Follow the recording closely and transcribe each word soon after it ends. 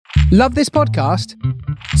Love this podcast?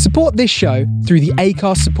 Support this show through the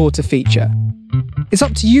Acast supporter feature. It's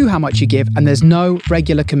up to you how much you give, and there's no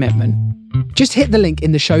regular commitment. Just hit the link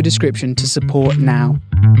in the show description to support now.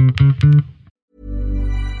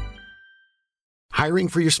 Hiring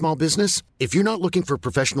for your small business? If you're not looking for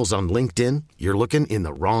professionals on LinkedIn, you're looking in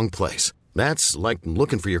the wrong place. That's like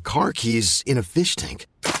looking for your car keys in a fish tank.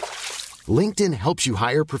 LinkedIn helps you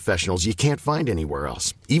hire professionals you can't find anywhere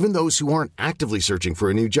else, even those who aren't actively searching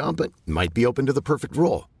for a new job but might be open to the perfect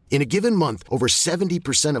role. In a given month, over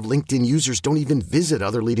 70% of LinkedIn users don't even visit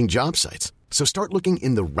other leading job sites. So start looking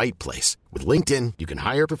in the right place. With LinkedIn, you can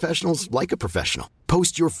hire professionals like a professional.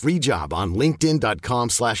 Post your free job on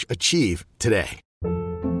linkedin.com/achieve today.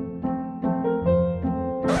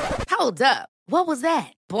 Hold up. What was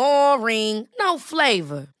that? Boring. No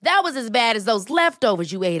flavor. That was as bad as those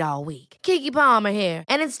leftovers you ate all week. Keke Palmer here.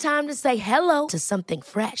 And it's time to say hello to something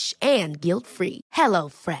fresh and guilt-free. Hello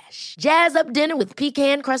Fresh. Jazz up dinner with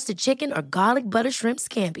pecan-crusted chicken or garlic butter shrimp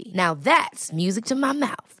scampi. Now that's music to my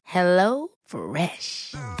mouth. Hello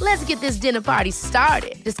Fresh. Let's get this dinner party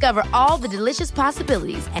started. Discover all the delicious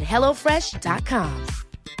possibilities at hellofresh.com.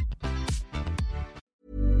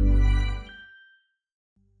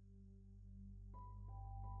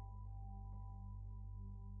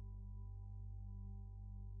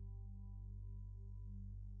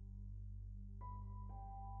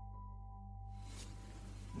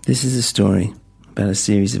 This is a story about a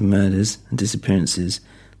series of murders and disappearances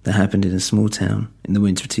that happened in a small town in the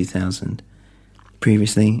winter of 2000,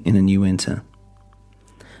 previously in a new winter.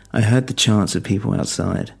 I heard the chants of people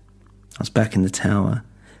outside. I was back in the tower,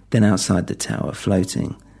 then outside the tower,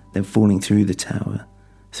 floating, then falling through the tower,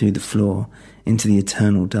 through the floor, into the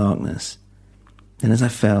eternal darkness. Then as I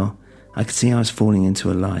fell, I could see I was falling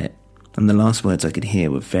into a light, and the last words I could hear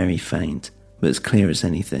were very faint, but as clear as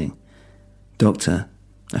anything. "Doctor,"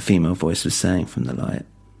 a female voice was saying from the light.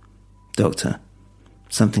 "Doctor,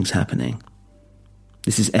 something's happening."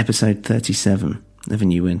 This is episode 37 of A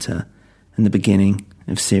New Winter, and the beginning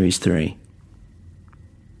of series 3.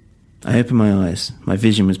 I opened my eyes. My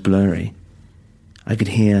vision was blurry. I could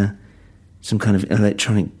hear some kind of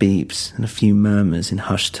electronic beeps and a few murmurs in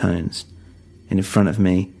hushed tones. And in front of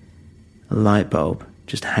me, a light bulb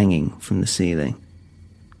just hanging from the ceiling.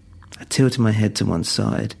 I tilted my head to one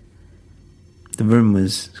side. The room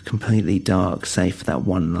was completely dark, save for that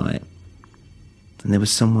one light. And there was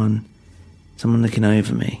someone looking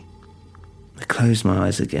over me. I closed my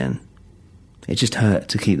eyes again. It just hurt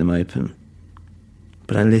to keep them open.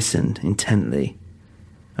 But I listened intently.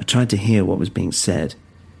 I tried to hear what was being said,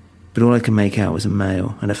 but all I could make out was a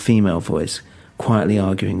male and a female voice quietly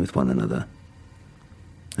arguing with one another.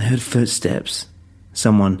 I heard footsteps,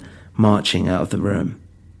 someone marching out of the room.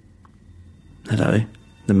 "Hello,"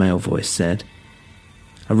 the male voice said.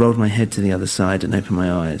 I rolled my head to the other side and opened my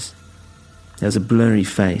eyes. There was a blurry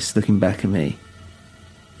face looking back at me.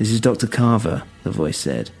 "This is Dr. Carver," the voice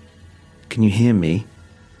said. "Can you hear me?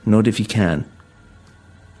 Nod if you can."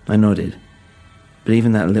 I nodded, but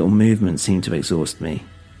even that little movement seemed to exhaust me.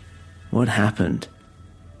 What happened?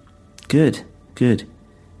 Good.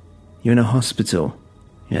 You're in a hospital.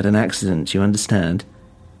 You had an accident, you understand?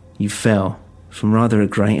 You fell from rather a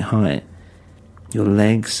great height. Your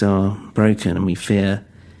legs are broken and we fear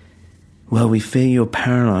you're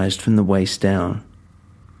paralyzed from the waist down.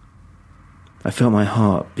 I felt my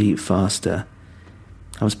heart beat faster.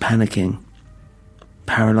 I was panicking.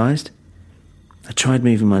 Paralyzed? I tried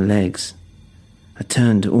moving my legs. I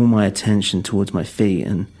turned all my attention towards my feet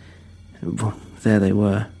and there they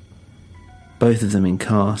were. Both of them in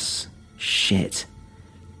casts. Shit.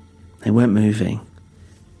 They weren't moving.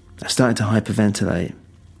 I started to hyperventilate.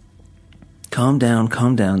 Calm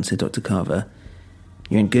down, said Dr. Carver.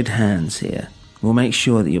 You're in good hands here. We'll make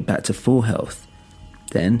sure that you're back to full health.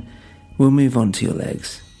 Then, we'll move on to your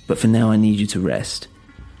legs. But for now, I need you to rest.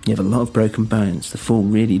 You have a lot of broken bones. The fall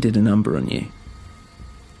really did a number on you.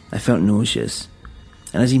 I felt nauseous.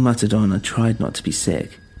 And as he muttered on, I tried not to be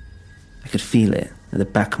sick. I could feel it at the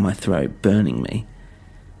back of my throat, burning me.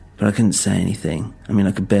 But I couldn't say anything.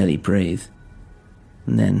 I could barely breathe.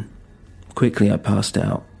 And then, quickly I passed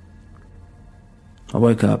out. I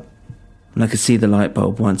woke up, and I could see the light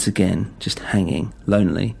bulb once again, just hanging,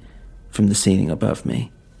 lonely, from the ceiling above me.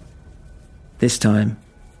 This time,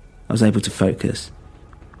 I was able to focus.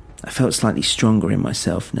 I felt slightly stronger in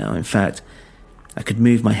myself now. In fact, I could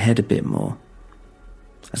move my head a bit more.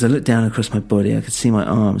 As I looked down across my body, I could see my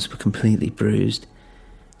arms were completely bruised.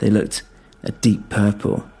 They looked a deep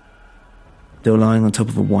purple. They were lying on top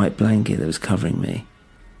of a white blanket that was covering me.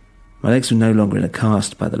 My legs were no longer in a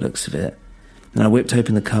cast by the looks of it, and I whipped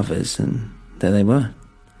open the covers, and there they were.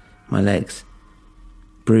 my legs.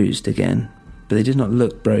 Bruised again, but they did not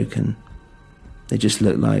look broken. They just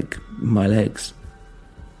looked like my legs.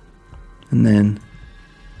 And then,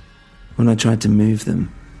 when I tried to move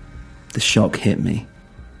them, the shock hit me.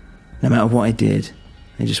 No matter what I did,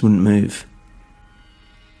 they just wouldn't move.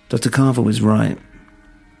 Dr. Carver was right.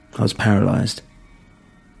 I was paralysed.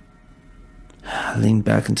 I leaned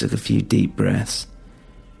back and took a few deep breaths.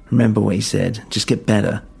 Remember what he said, just get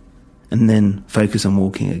better, and then focus on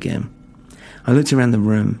walking again. I looked around the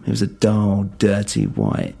room. It was a dull, dirty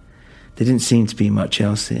white. There didn't seem to be much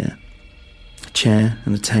else here. A chair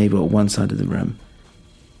and a table at one side of the room,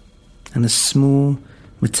 and a small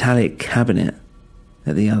metallic cabinet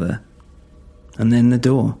at the other, and then the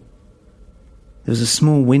door. There was a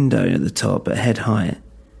small window at the top at head height,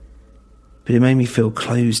 but it made me feel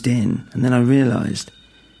closed in, and then I realised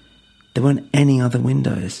there weren't any other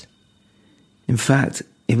windows. In fact,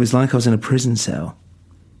 it was like I was in a prison cell.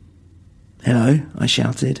 "Hello," I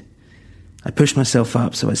shouted. I pushed myself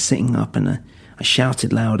up so I was sitting up, and I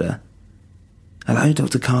shouted louder. "Hello,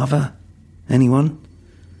 Dr. Carver? Anyone?"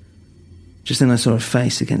 Just then I saw a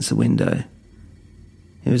face against the window.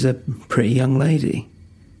 It was a pretty young lady.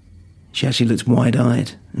 She actually looked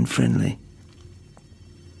wide-eyed and friendly.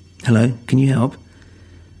 "Hello, can you help?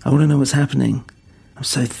 I want to know what's happening. I'm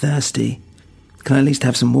so thirsty. Can I at least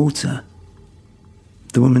have some water?"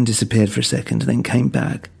 The woman disappeared for a second, then came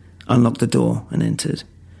back, unlocked the door and entered.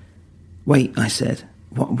 "Wait," I said.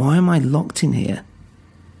 Why am I locked in here?"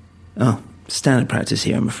 "Oh, standard practice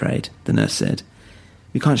here, I'm afraid," the nurse said.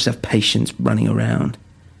 "We can't just have patients running around."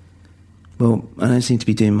 "Well, I don't seem to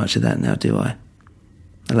be doing much of that now, do I?"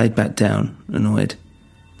 I laid back down, annoyed.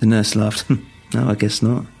 The nurse laughed. "No, I guess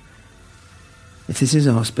not." "If this is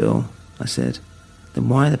a hospital," I said, "then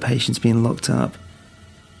why are the patients being locked up?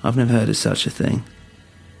 I've never heard of such a thing."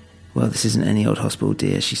 "Well, this isn't any old hospital,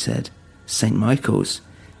 dear," she said. "St. Michael's.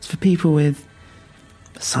 It's for people with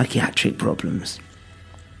psychiatric problems."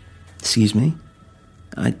 "Excuse me?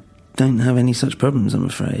 I don't have any such problems, I'm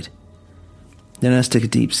afraid." The nurse took a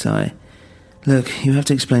deep sigh. "Look, you have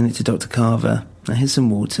to explain it to Dr. Carver. Now here's some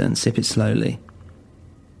water and sip it slowly."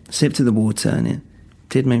 I sipped at the water and it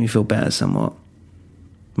did make me feel better somewhat.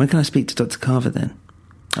 "When can I speak to Dr. Carver then?"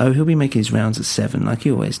 "Oh, he'll be making his rounds at 7, like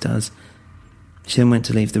he always does." She then went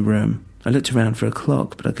to leave the room. I looked around for a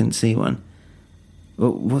clock, but I couldn't see one.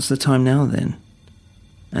 "Well, what's the time now then?"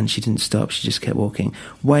 And she didn't stop, she just kept walking.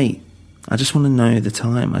 "Wait, I just want to know the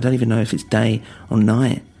time. I don't even know if it's day or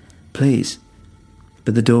night. Please."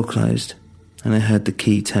 But the door closed, and I heard the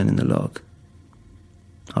key turn in the lock.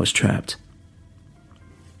 I was trapped.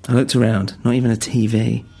 I looked around, not even a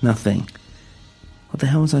TV, nothing. What the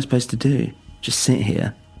hell was I supposed to do? Just sit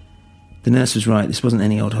here? The nurse was right, this wasn't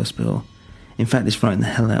any old hospital. In fact, this frightened the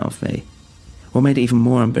hell out of me. What made it even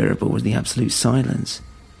more unbearable was the absolute silence.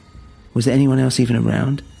 Was there anyone else even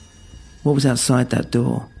around? What was outside that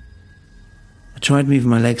door? I tried moving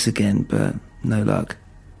my legs again, but no luck.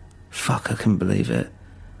 Fuck, I couldn't believe it.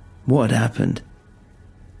 What had happened?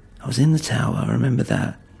 I was in the tower, I remember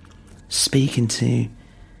that. Speaking to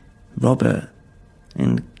Robert,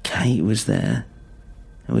 and Kate was there,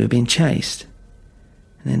 and we were being chased.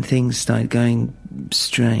 And then things started going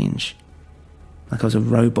strange. Like I was a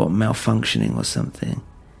robot malfunctioning or something.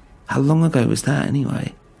 How long ago was that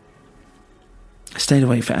anyway? I stayed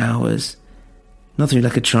awake for hours. Not through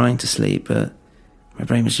lack of trying to sleep, but my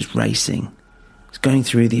brain was just racing. I was going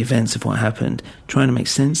through the events of what happened, trying to make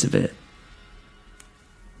sense of it.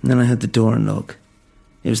 And then I heard the door unlock.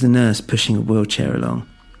 It was the nurse pushing a wheelchair along.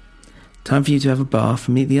 "Time for you to have a bath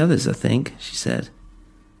and meet the others, I think," she said.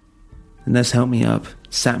 The nurse helped me up,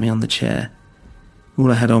 sat me on the chair.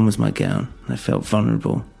 All I had on was my gown, and I felt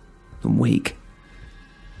vulnerable and weak.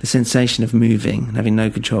 The sensation of moving and having no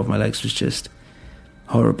control of my legs was just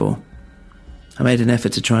horrible. I made an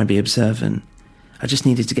effort to try and be observant. I just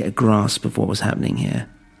needed to get a grasp of what was happening here.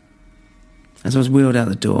 As I was wheeled out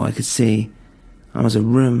the door, I could see I was a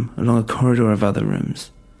room along a corridor of other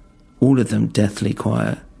rooms, all of them deathly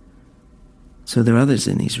quiet. "So there are others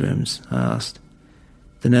in these rooms?" I asked.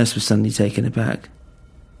 The nurse was suddenly taken aback.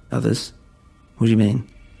 "Others? What do you mean?"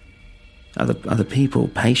 Other people,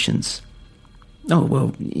 patients." "Oh,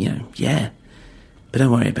 well, yeah. But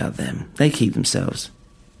don't worry about them. They keep themselves."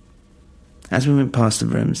 As we went past the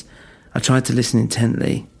rooms, I tried to listen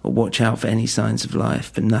intently or watch out for any signs of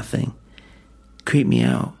life, but nothing. It creeped me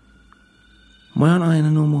out. "Why aren't I in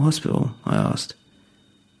a normal hospital?" I asked.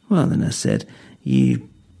 "Well," the nurse said, you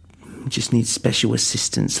just need special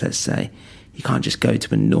assistance, let's say. You can't just go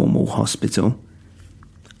to a normal hospital."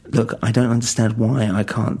 "Look, I don't understand why I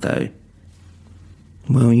can't, though."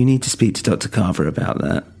 "Well, you need to speak to Dr. Carver about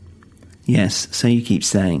that." "Yes, so you keep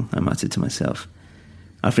saying," I muttered to myself.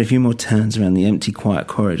 After a few more turns around the empty, quiet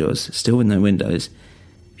corridors, still with no windows,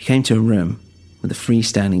 we came to a room with a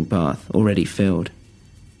freestanding bath already filled.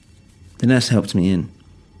 The nurse helped me in.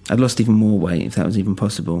 I'd lost even more weight, if that was even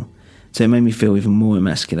possible, so it made me feel even more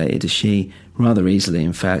emasculated as she, rather easily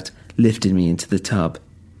in fact, lifted me into the tub.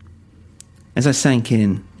 As I sank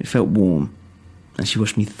in, it felt warm, and she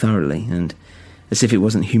washed me thoroughly, and as if it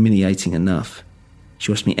wasn't humiliating enough,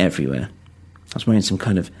 she washed me everywhere. I was wearing some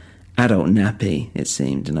kind of adult nappy, it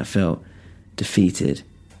seemed, and I felt defeated.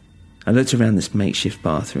 I looked around this makeshift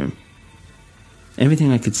bathroom.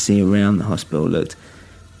 Everything I could see around the hospital looked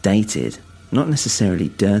dated, not necessarily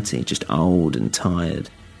dirty, just old and tired.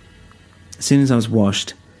 As soon as I was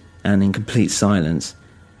washed, and in complete silence,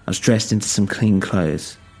 I was dressed into some clean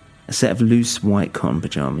clothes, a set of loose white cotton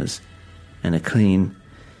pyjamas, and a clean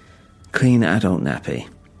adult nappy.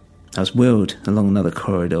 I was wheeled along another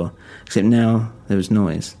corridor, except now there was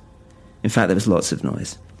noise. In fact, there was lots of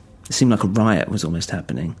noise. It seemed like a riot was almost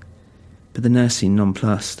happening. But the nurse seemed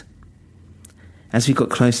nonplussed. As we got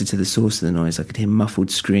closer to the source of the noise, I could hear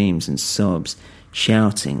muffled screams and sobs,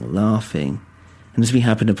 shouting, laughing. And as we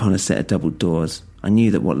happened upon a set of double doors, I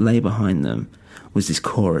knew that what lay behind them was this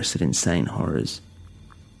chorus of insane horrors.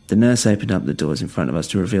 The nurse opened up the doors in front of us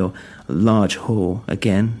to reveal a large hall,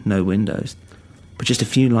 again, no windows, but just a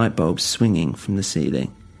few light bulbs swinging from the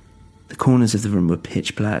ceiling. The corners of the room were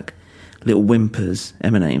pitch black, little whimpers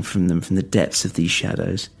emanating from them from the depths of these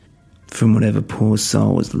shadows, from whatever poor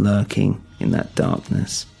soul was lurking in that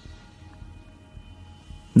darkness.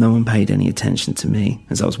 No one paid any attention to me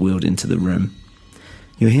as I was wheeled into the room.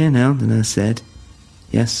 "You're here now," the nurse said.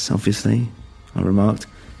 "Yes, obviously," I remarked,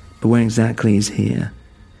 "but where exactly is here?"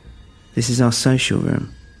 "This is our social room.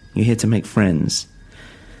 You're here to make friends."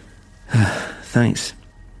 "Thanks."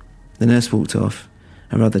 The nurse walked off,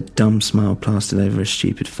 a rather dumb smile plastered over her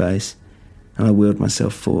stupid face, and I wheeled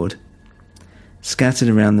myself forward. Scattered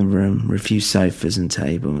around the room were a few sofas and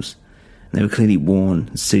tables. They were clearly worn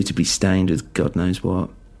and suitably stained with God knows what.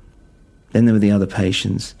 Then there were the other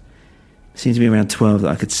patients. There seemed to be around 12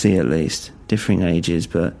 that I could see at least, differing ages,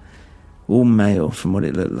 but all male from what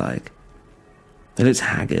it looked like. They looked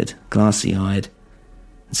haggard, glassy-eyed,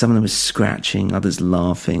 and some of them were scratching, others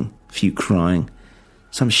laughing, a few crying,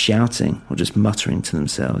 some shouting or just muttering to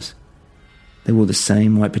themselves. They wore the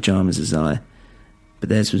same white pyjamas as I, but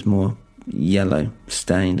theirs was more yellow,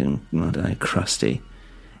 stained and, I don't know, crusty.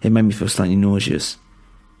 It made me feel slightly nauseous.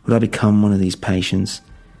 Would I become one of these patients?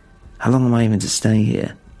 How long am I even to stay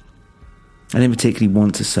here? I didn't particularly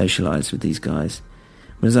want to socialise with these guys,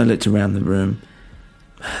 but as I looked around the room,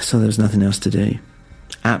 I saw there was nothing else to do.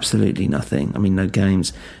 Absolutely nothing. I mean, no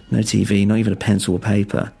games, no TV, not even a pencil or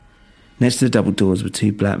paper. Next to the double doors were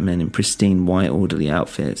two black men in pristine white orderly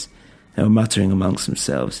outfits. They were muttering amongst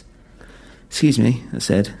themselves. "Excuse me," I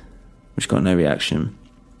said, which got no reaction.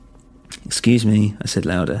 "Excuse me," I said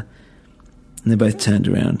louder, and they both turned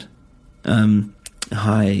around.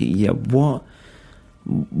 Hi, yeah, what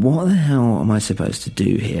the hell am I supposed to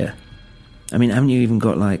do here? I mean, haven't you even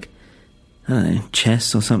got, like, I don't know,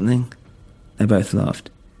 chess or something?" They both laughed.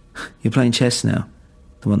 "You're playing chess now,"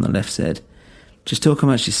 the one on the left said. "Just talk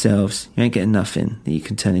amongst yourselves. You ain't getting nothing that you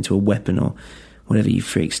can turn into a weapon or whatever you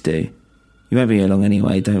freaks do. You won't be here long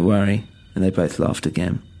anyway, don't worry." And they both laughed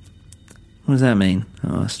again. "What does that mean?"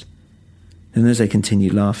 I asked. Then as they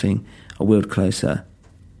continued laughing, I wheeled closer.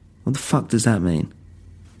 "What the fuck does that mean?"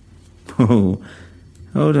 "Oh,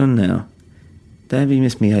 hold on now. Don't be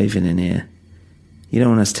misbehaving in here. You don't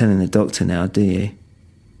want us telling the doctor now, do you?"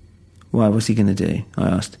 "Why, what's he going to do?" I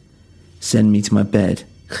asked. "Send me to my bed."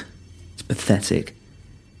 It's pathetic.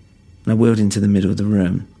 And I wheeled into the middle of the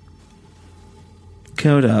room.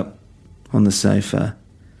 Curled up on the sofa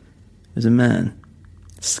was a man,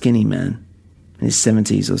 a skinny man, in his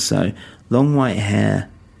 70s or so, long white hair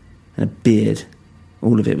and a beard.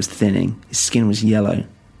 All of it was thinning. His skin was yellow,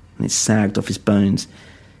 and it sagged off his bones.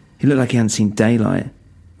 He looked like he hadn't seen daylight,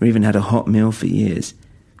 or even had a hot meal for years.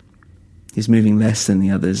 He was moving less than the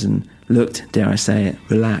others, and looked, dare I say it,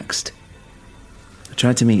 relaxed. I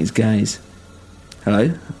tried to meet his gaze.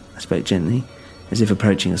 "Hello," I spoke gently, as if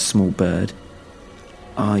approaching a small bird.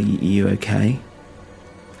 "Are you okay?"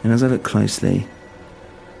 And as I looked closely,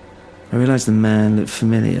 I realised the man looked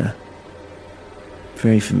familiar.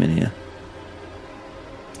 Very familiar.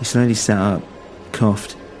 He slowly sat up,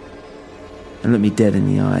 coughed, and looked me dead in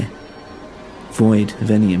the eye, void of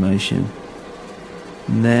any emotion.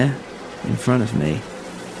 And there, in front of me,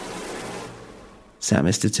 sat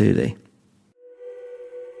Mr. Tooley.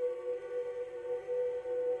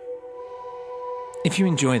 If you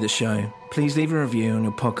enjoy the show, please leave a review on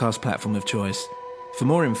your podcast platform of choice. For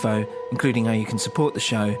more info, including how you can support the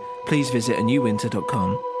show, please visit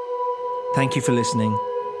anewwinter.com. Thank you for listening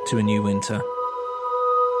to A New Winter.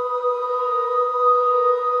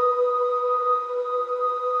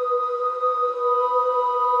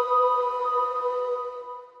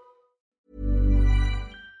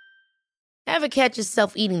 Ever catch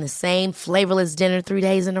yourself eating the same flavorless dinner 3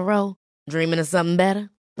 days in a row? Dreaming of something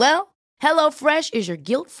better? Well, HelloFresh is your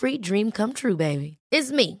guilt-free dream come true, baby.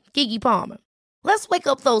 It's me, Keke Palmer. Let's wake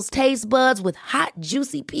up those taste buds with hot,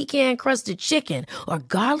 juicy pecan-crusted chicken or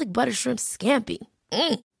garlic butter shrimp scampi.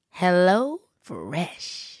 Hello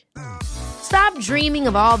Fresh. Stop dreaming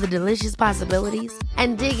of all the delicious possibilities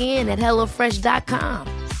and dig in at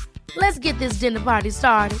HelloFresh.com. Let's get this dinner party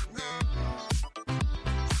started.